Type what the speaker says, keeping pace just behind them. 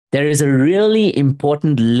There is a really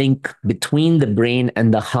important link between the brain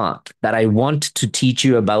and the heart that I want to teach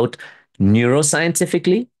you about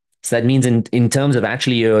neuroscientifically. So that means in terms of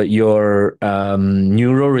actually your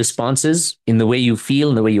neural responses in the way you feel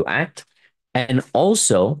and the way you act, and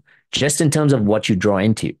also just in terms of what you draw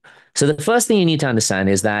into. So the first thing you need to understand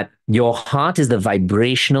is that your heart is the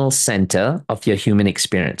vibrational center of your human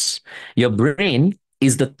experience. Your brain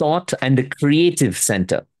is the thought and the creative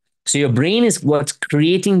center. So your brain is what's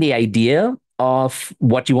creating the idea of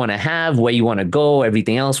what you want to have, where you want to go,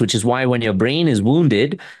 everything else, which is why when your brain is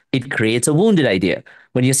wounded, it creates a wounded idea.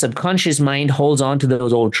 When your subconscious mind holds on to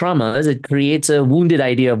those old traumas, it creates a wounded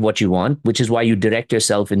idea of what you want, which is why you direct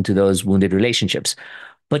yourself into those wounded relationships.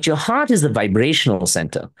 But your heart is the vibrational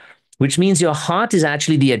center, which means your heart is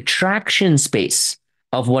actually the attraction space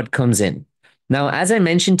of what comes in. Now, as I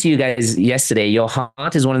mentioned to you guys yesterday, your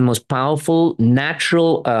heart is one of the most powerful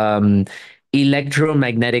natural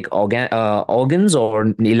electromagnetic organs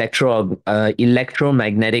or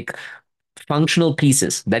electromagnetic functional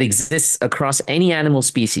pieces that exists across any animal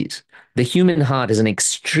species. The human heart is an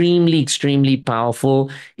extremely, extremely powerful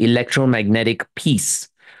electromagnetic piece.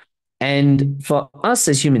 And for us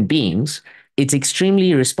as human beings, it's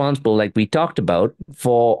extremely responsible, like we talked about,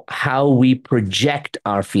 for how we project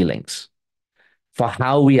our feelings, for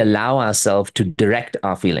how we allow ourselves to direct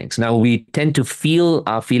our feelings. Now, we tend to feel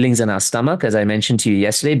our feelings in our stomach, as I mentioned to you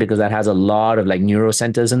yesterday, because that has a lot of like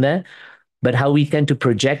neurocenters in there. But how we tend to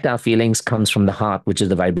project our feelings comes from the heart, which is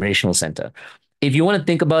the vibrational center. If you want to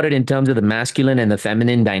think about it in terms of the masculine and the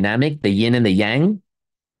feminine dynamic, the yin and the yang,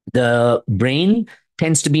 the brain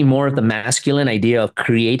tends to be more of the masculine idea of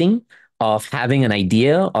creating, of having an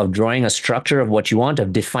idea, of drawing a structure of what you want,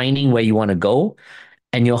 of defining where you want to go.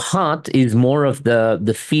 And your heart is more of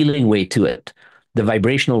the feeling way to it, the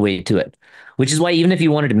vibrational way to it. Which is why even if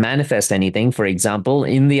you wanted to manifest anything, for example,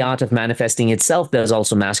 in the art of manifesting itself, there's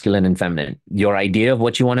also masculine and feminine. Your idea of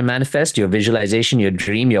what you want to manifest, your visualization, your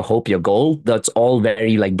dream, your hope, your goal, that's all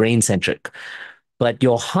very like brain centric. But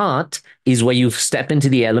your heart is where you step into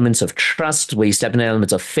the elements of trust, where you step into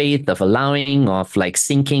elements of faith, of allowing, of like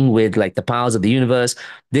syncing with like the powers of the universe.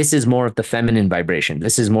 This is more of the feminine vibration.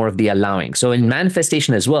 This is more of the allowing. So in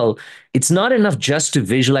manifestation as well, it's not enough just to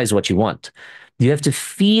visualize what you want. You have to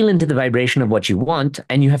feel into the vibration of what you want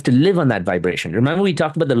and you have to live on that vibration. Remember, we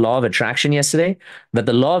talked about the law of attraction yesterday? That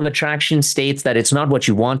the law of attraction states that it's not what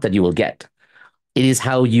you want that you will get. It is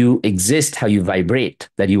how you exist, how you vibrate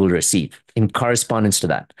that you will receive in correspondence to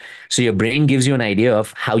that. So your brain gives you an idea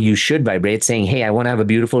of how you should vibrate, saying, hey, I want to have a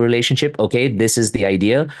beautiful relationship. Okay, this is the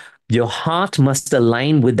idea. Your heart must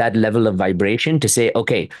align with that level of vibration to say,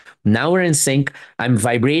 okay, now we're in sync. I'm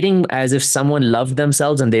vibrating as if someone loved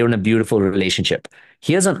themselves and they were in a beautiful relationship.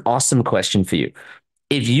 Here's an awesome question for you.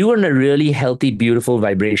 If you were in a really healthy, beautiful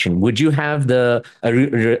vibration, would you have the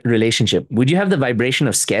relationship? Would you have the vibration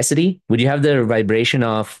of scarcity? Would you have the vibration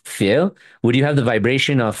of fear? Would you have the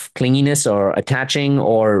vibration of clinginess or attaching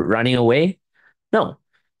or running away? No.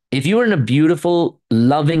 If you were in a beautiful,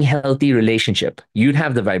 loving, healthy relationship, you'd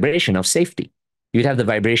have the vibration of safety. You'd have the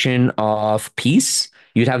vibration of peace.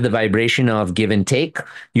 You'd have the vibration of give and take.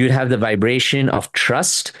 You'd have the vibration of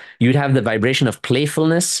trust. You'd have the vibration of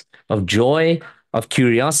playfulness, of joy, of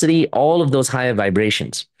curiosity, all of those higher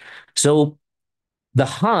vibrations. So the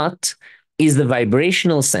heart is the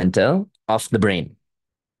vibrational center of the brain.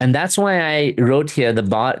 And that's why I wrote here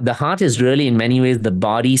the heart is really in many ways the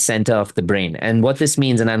body center of the brain. And what this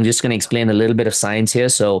means, and I'm just going to explain a little bit of science here.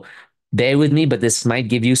 So bear with me, but this might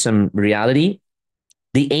give you some reality.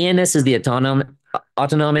 The ANS is the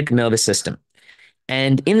autonomic nervous system.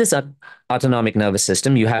 And in this autonomic nervous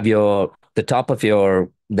system, you have the top of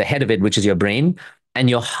the head of it, which is your brain, and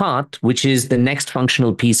your heart, which is the next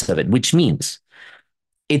functional piece of it, which means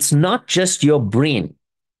it's not just your brain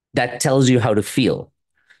that tells you how to feel.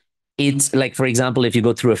 It's like, for example, if you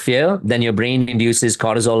go through a fear, then your brain induces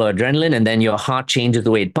cortisol or adrenaline, and then your heart changes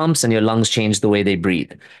the way it pumps and your lungs change the way they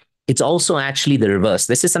breathe. It's also actually the reverse.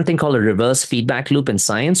 This is something called a reverse feedback loop in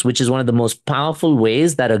science, which is one of the most powerful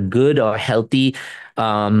ways that a good or healthy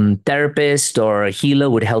therapist or a healer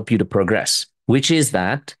would help you to progress, which is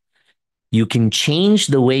that you can change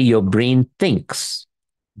the way your brain thinks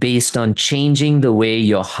based on changing the way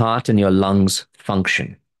your heart and your lungs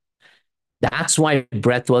function. That's why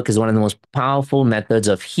breath work is one of the most powerful methods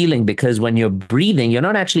of healing, because when you're breathing, you're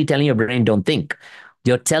not actually telling your brain, don't think.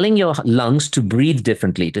 You're telling your lungs to breathe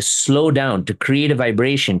differently, to slow down, to create a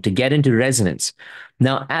vibration, to get into resonance.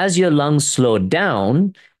 Now, as your lungs slow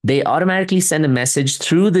down, they automatically send a message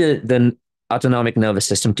through the autonomic nervous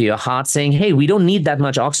system, to your heart, saying, hey, we don't need that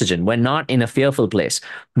much oxygen. We're not in a fearful place.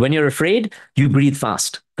 When you're afraid, you breathe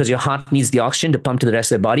fast because your heart needs the oxygen to pump to the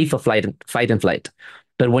rest of the body for fight and flight.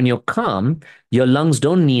 But when you're calm, your lungs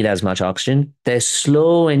don't need as much oxygen. They're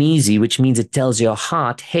slow and easy, which means it tells your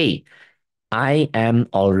heart, hey, I am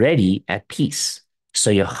already at peace.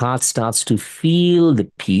 So your heart starts to feel the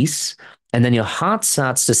peace. And then your heart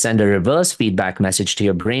starts to send a reverse feedback message to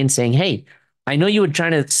your brain saying, hey, I know you were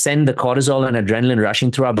trying to send the cortisol and adrenaline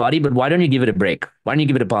rushing through our body, but why don't you give it a break? Why don't you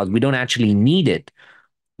give it a pause? We don't actually need it.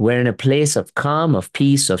 We're in a place of calm, of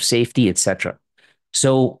peace, of safety, etc.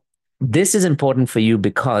 So this is important for you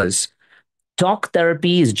because talk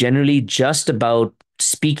therapy is generally just about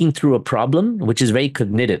speaking through a problem, which is very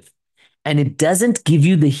cognitive. And it doesn't give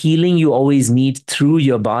you the healing you always need through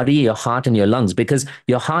your body, your heart, and your lungs, because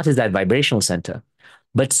your heart is that vibrational center.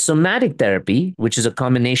 But somatic therapy, which is a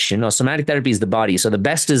combination, or somatic therapy is the body. So the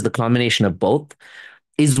best is the combination of both,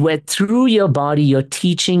 is where through your body, you're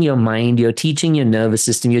teaching your mind, you're teaching your nervous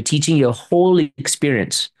system, you're teaching your whole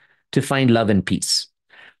experience to find love and peace.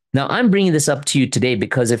 Now, I'm bringing this up to you today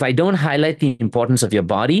because if I don't highlight the importance of your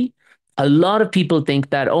body, a lot of people think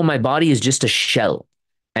that, oh, my body is just a shell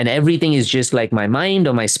and everything is just like my mind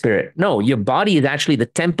or my spirit. No, your body is actually the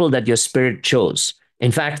temple that your spirit chose.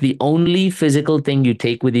 In fact, the only physical thing you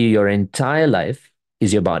take with you your entire life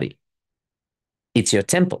is your body. It's your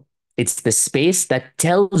temple. It's the space that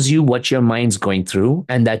tells you what your mind's going through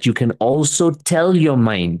and that you can also tell your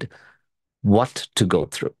mind what to go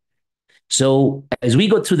through. So, as we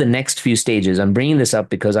go through the next few stages, I'm bringing this up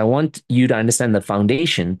because I want you to understand the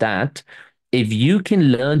foundation that if you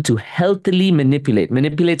can learn to healthily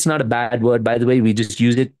manipulate's not a bad word, by the way, we just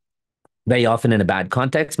use it very often in a bad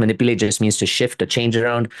context. Manipulate just means to shift or change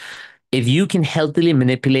around. If you can healthily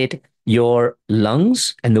manipulate your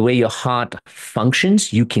lungs and the way your heart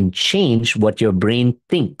functions, you can change what your brain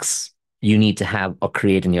thinks you need to have or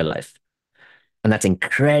create in your life. And that's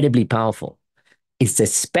incredibly powerful. It's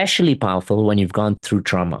especially powerful when you've gone through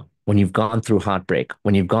trauma, when you've gone through heartbreak,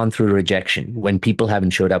 when you've gone through rejection, when people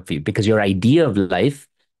haven't showed up for you, because your idea of life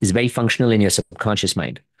is very functional in your subconscious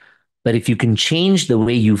mind. But if you can change the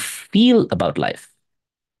way you feel about life,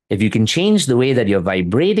 if you can change the way that you're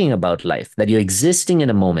vibrating about life, that you're existing in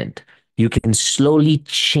a moment, you can slowly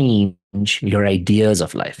change your ideas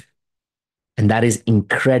of life. And that is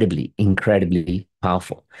incredibly, incredibly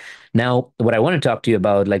powerful. Now, what I want to talk to you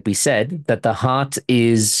about, like we said, that the heart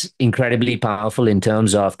is incredibly powerful in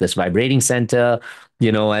terms of this vibrating center,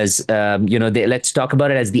 as, let's talk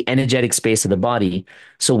about it as the energetic space of the body.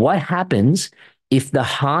 So what happens if the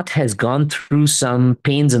heart has gone through some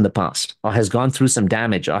pains in the past or has gone through some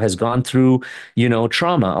damage or has gone through,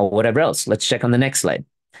 trauma or whatever else? Let's check on the next slide.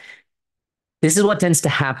 This is what tends to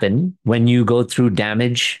happen when you go through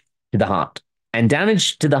damage to the heart. And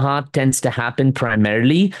damage to the heart tends to happen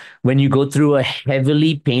primarily when you go through a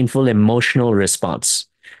heavily painful emotional response.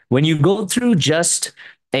 When you go through just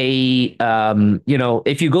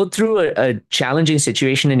if you go through a challenging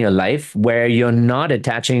situation in your life where you're not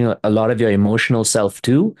attaching a lot of your emotional self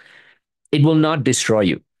to, it will not destroy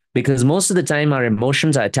you because most of the time our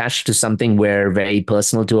emotions are attached to something we're very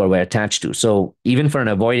personal to or we're attached to. So even for an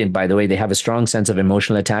avoidant, by the way, they have a strong sense of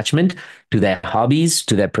emotional attachment to their hobbies,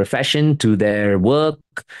 to their profession, to their work,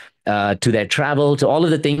 to their travel, to all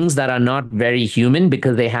of the things that are not very human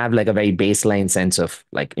because they have like a very baseline sense of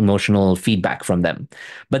like emotional feedback from them,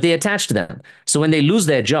 but they attach to them. So when they lose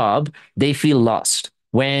their job, they feel lost.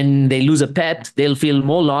 When they lose a pet, they'll feel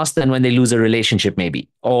more lost than when they lose a relationship, maybe.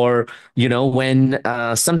 Or, when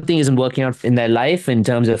something isn't working out in their life in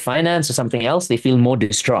terms of finance or something else, they feel more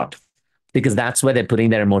distraught because that's where they're putting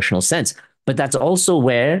their emotional sense. But that's also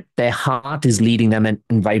where their heart is leading them and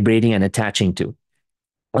vibrating and attaching to.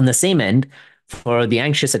 On the same end, for the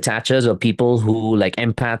anxious attachers or people who like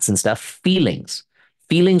empaths and stuff, feelings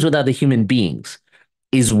with other human beings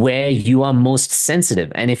is where you are most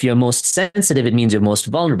sensitive. And if you're most sensitive, it means you're most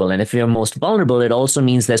vulnerable. And if you're most vulnerable, it also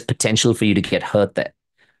means there's potential for you to get hurt there.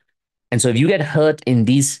 And so if you get hurt in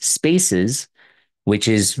these spaces, which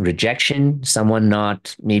is rejection, someone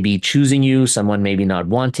not maybe choosing you, someone maybe not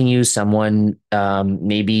wanting you, someone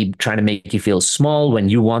maybe trying to make you feel small when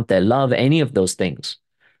you want their love, any of those things,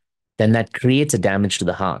 then that creates a damage to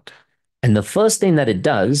the heart. And the first thing that it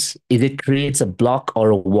does is it creates a block or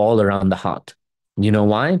a wall around the heart. You know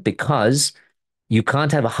why? Because you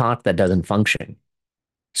can't have a heart that doesn't function.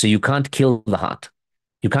 So you can't kill the heart.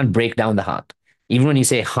 You can't break down the heart. Even when you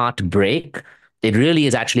say heartbreak, it really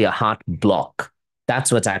is actually a heart block.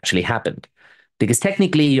 That's what's actually happened. Because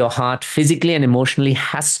technically, your heart physically and emotionally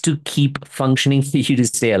has to keep functioning for you to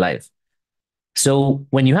stay alive. So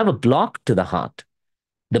when you have a block to the heart,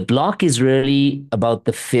 the block is really about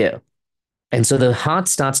the fear. And so the heart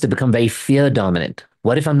starts to become very fear dominant.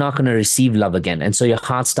 What if I'm not going to receive love again? And so your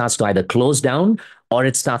heart starts to either close down or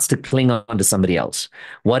it starts to cling on to somebody else.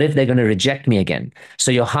 What if they're going to reject me again? So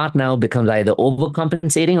your heart now becomes either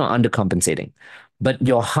overcompensating or undercompensating. But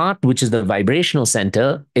your heart, which is the vibrational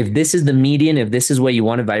center, if this is the median, if this is where you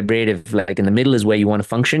want to vibrate, if like in the middle is where you want to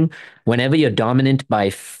function, whenever you're dominant by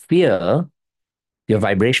fear, your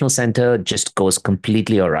vibrational center just goes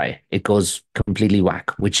completely awry. It goes completely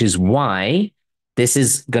whack, which is why this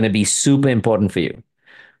is going to be super important for you,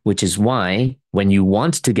 which is why when you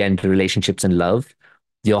want to get into relationships and love,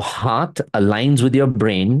 your heart aligns with your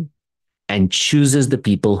brain and chooses the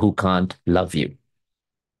people who can't love you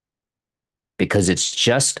because it's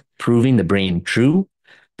just proving the brain true.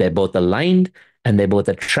 They're both aligned and they're both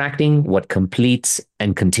attracting what completes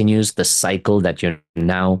and continues the cycle that you're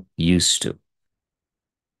now used to.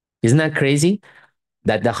 Isn't that crazy?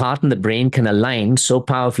 That the heart and the brain can align so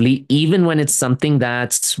powerfully, even when it's something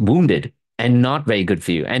that's wounded and not very good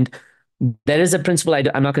for you. And there is a principle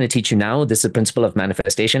I'm not going to teach you now. This is a principle of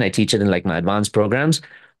manifestation. I teach it in like my advanced programs.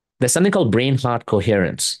 There's something called brain heart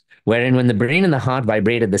coherence, wherein when the brain and the heart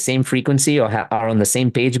vibrate at the same frequency or are on the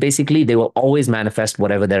same page, basically, they will always manifest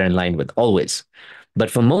whatever they're in line with, always.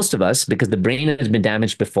 But for most of us, because the brain has been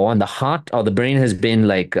damaged before and the heart or the brain has been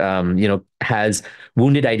like, has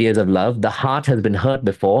wounded ideas of love, the heart has been hurt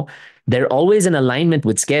before, they're always in alignment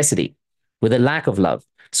with scarcity, with a lack of love.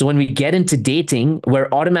 So when we get into dating, we're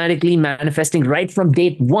automatically manifesting right from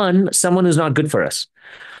date one someone who's not good for us.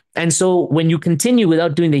 And so when you continue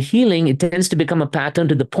without doing the healing, it tends to become a pattern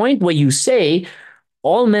to the point where you say,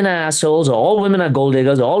 all men are assholes, or all women are gold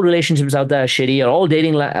diggers, or all relationships out there are shitty, or all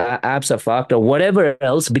dating apps are fucked, or whatever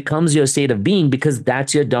else becomes your state of being because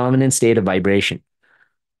that's your dominant state of vibration.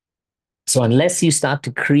 So unless you start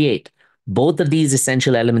to create both of these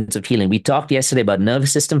essential elements of healing, we talked yesterday about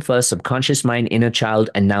nervous system first, subconscious mind, inner child,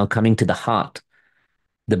 and now coming to the heart,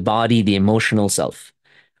 the body, the emotional self.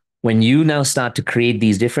 When you now start to create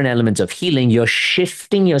these different elements of healing, you're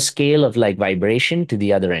shifting your scale of like vibration to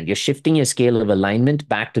the other end. You're shifting your scale of alignment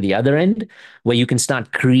back to the other end, where you can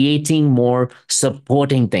start creating more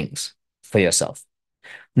supporting things for yourself.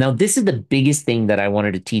 Now, this is the biggest thing that I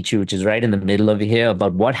wanted to teach you, which is right in the middle of here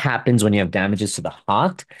about what happens when you have damages to the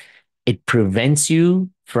heart. It prevents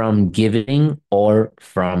you from giving or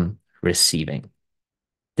from receiving.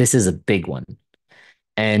 This is a big one.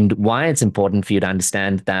 And why it's important for you to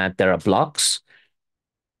understand that there are blocks,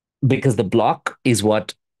 because the block is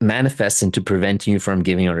what manifests into preventing you from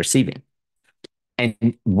giving or receiving.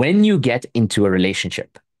 And when you get into a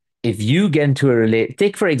relationship, if you get into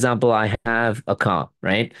take for example, I have a car,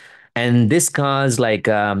 right? And this car is like,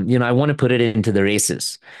 I want to put it into the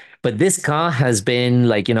races. But this car has been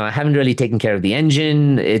like, I haven't really taken care of the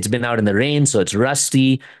engine. It's been out in the rain, so it's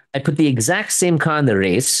rusty. I put the exact same car in the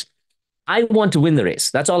race. I want to win the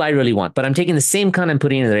race. That's all I really want. But I'm taking the same car I'm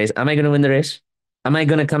putting in the race. Am I going to win the race? Am I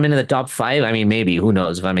going to come into the top five? I mean, maybe, who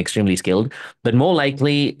knows if I'm extremely skilled, but more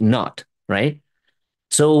likely not, right?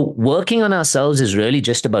 So working on ourselves is really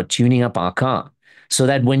just about tuning up our car so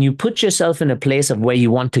that when you put yourself in a place of where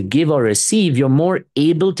you want to give or receive, you're more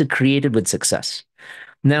able to create it with success.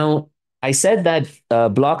 Now, I said that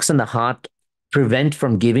blocks in the heart prevent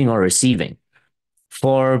from giving or receiving.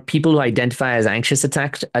 For people who identify as anxious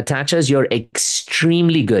attachers, you're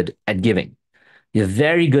extremely good at giving. You're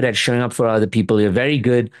very good at showing up for other people. You're very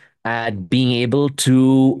good at being able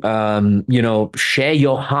to, share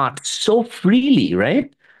your heart so freely,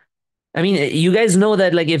 right? I mean, you guys know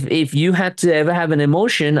that like if you had to ever have an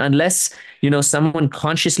emotion, unless someone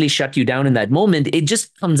consciously shut you down in that moment, it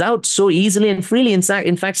just comes out so easily and freely. In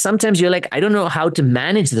fact, sometimes you're like, I don't know how to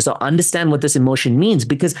manage this or understand what this emotion means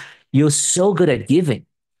because you're so good at giving,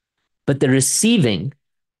 but the receiving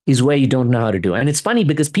is where you don't know how to do. And it's funny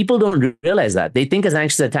because people don't realize that. They think as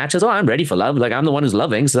anxious attachers, oh, I'm ready for love. Like I'm the one who's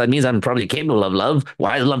loving. So that means I'm probably capable of love.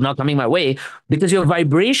 Why is love not coming my way? Because your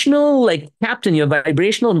vibrational like captain, your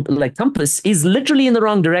vibrational like compass is literally in the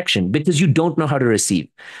wrong direction because you don't know how to receive.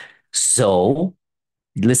 So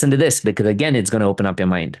listen to this because again, it's going to open up your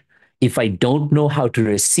mind. If I don't know how to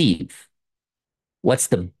receive, what's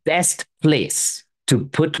the best place to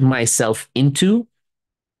put myself into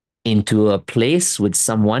a place with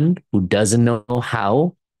someone who doesn't know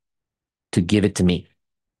how to give it to me,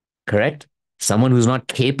 correct? Someone who's not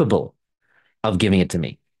capable of giving it to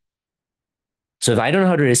me. So if I don't know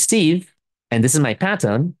how to receive, and this is my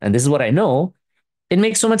pattern, and this is what I know, it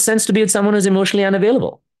makes so much sense to be with someone who's emotionally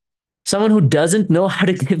unavailable. Someone who doesn't know how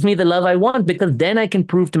to give me the love I want, because then I can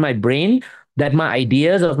prove to my brain that my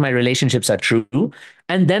ideas of my relationships are true.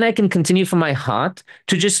 And then I can continue for my heart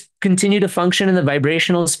to just continue to function in the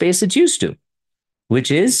vibrational space it's used to,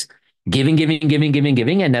 which is giving, giving, giving, giving,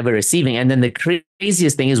 giving, and never receiving. And then the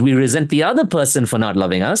craziest thing is we resent the other person for not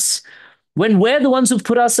loving us when we're the ones who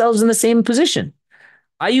put ourselves in the same position.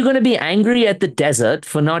 Are you going to be angry at the desert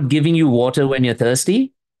for not giving you water when you're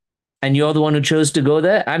thirsty? And you're the one who chose to go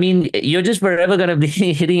there? I mean, you're just forever going to be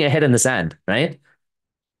hitting your head in the sand, right?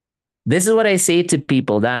 This is what I say to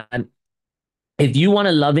people, that if you want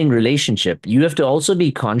a loving relationship, you have to also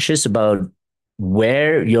be conscious about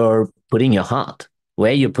where you're putting your heart,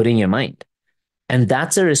 where you're putting your mind. And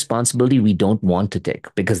that's a responsibility we don't want to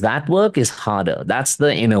take, because that work is harder. That's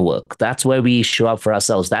the inner work. That's where we show up for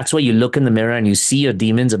ourselves. That's where you look in the mirror and you see your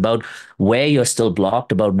demons, about where you're still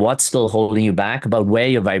blocked, about what's still holding you back, about where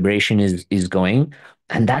your vibration is going.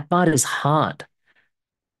 And that part is hard,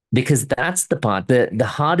 because that's the part, the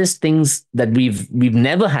hardest things that we've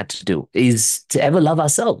never had to do is to ever love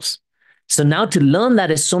ourselves. So now to learn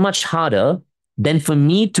that is so much harder than for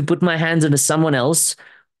me to put my hands into someone else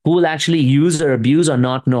who will actually use or abuse or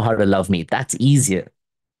not know how to love me. That's easier.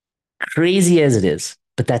 Crazy as it is,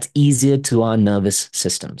 but that's easier to our nervous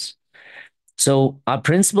systems. So our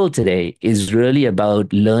principle today is really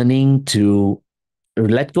about learning to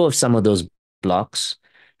let go of some of those blocks,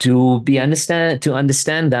 to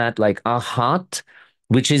understand that, like, our heart,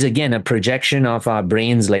 which is again a projection of our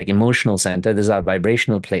brain's like emotional center, this is our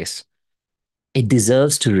vibrational place, it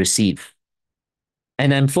deserves to receive.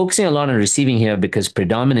 And I'm focusing a lot on receiving here because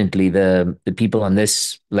predominantly the people on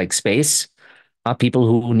this like space are people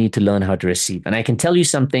who need to learn how to receive. And I can tell you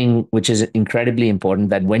something which is incredibly important,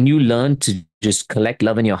 that when you learn to just collect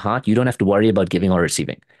love in your heart, you don't have to worry about giving or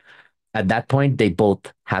receiving. At that point, they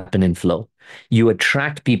both happen in flow. You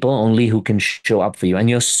attract people only who can show up for you. And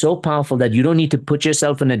you're so powerful that you don't need to put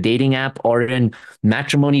yourself in a dating app or in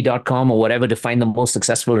matrimony.com or whatever to find the most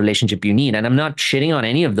successful relationship you need. And I'm not shitting on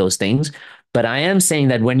any of those things, but I am saying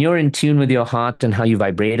that when you're in tune with your heart and how you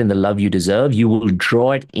vibrate and the love you deserve, you will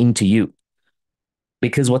draw it into you.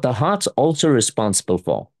 Because what the heart's also responsible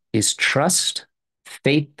for is trust,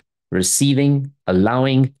 faith, receiving,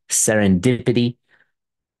 allowing, serendipity,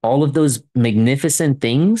 all of those magnificent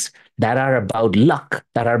things that are about luck,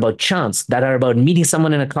 that are about chance, that are about meeting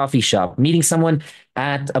someone in a coffee shop, meeting someone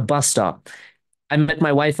at a bus stop. I met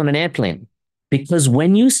my wife on an airplane. Because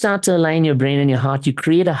when you start to align your brain and your heart, you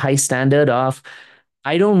create a high standard of,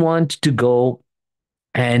 I don't want to go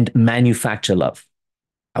and manufacture love.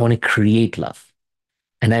 I want to create love.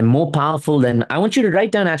 And I'm more powerful than, I want you to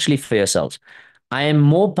write down actually for yourselves, I am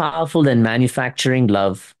more powerful than manufacturing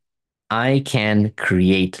love. I can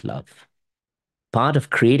create love. Part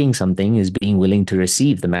of creating something is being willing to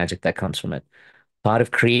receive the magic that comes from it. Part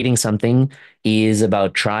of creating something is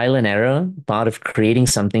about trial and error. Part of creating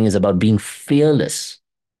something is about being fearless,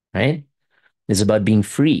 right? It's about being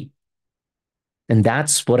free. And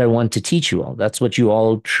that's what I want to teach you all. That's what you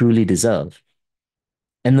all truly deserve.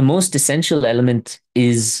 And the most essential element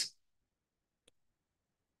is,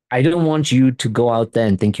 I don't want you to go out there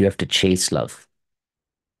and think you have to chase love,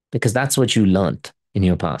 because that's what you learned in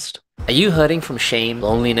your past. Are you hurting from shame,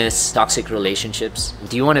 loneliness, toxic relationships?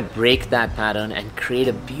 Do you want to break that pattern and create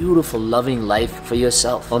a beautiful, loving life for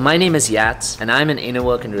yourself? Well, my name is Yats, and I'm an inner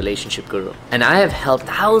work and relationship guru. And I have helped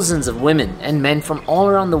thousands of women and men from all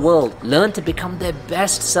around the world learn to become their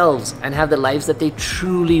best selves and have the lives that they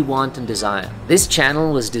truly want and desire. This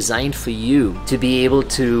channel was designed for you to be able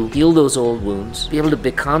to heal those old wounds, be able to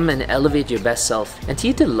become and elevate your best self, and to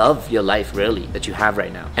you to love your life really that you have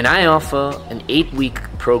right now. And I offer an 8-week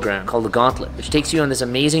program called the GAUNTLET, which takes you on this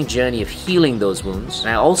amazing journey of healing those wounds. And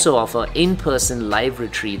I also offer in-person live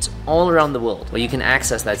retreats all around the world where you can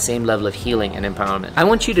access that same level of healing and empowerment. I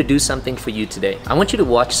want you to do something for you today. I want you to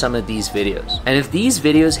watch some of these videos. And if these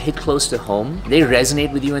videos hit close to home, they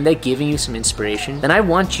resonate with you and they're giving you some inspiration, then I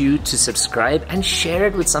want you to subscribe and share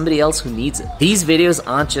it with somebody else who needs it. These videos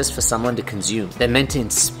aren't just for someone to consume. They're meant to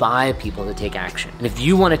inspire people to take action. And if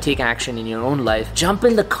you want to take action in your own life, jump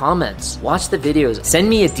in the comments, watch the videos, send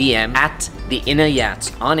me a DM at The Inner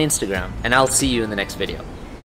Yats on Instagram, and I'll see you in the next video.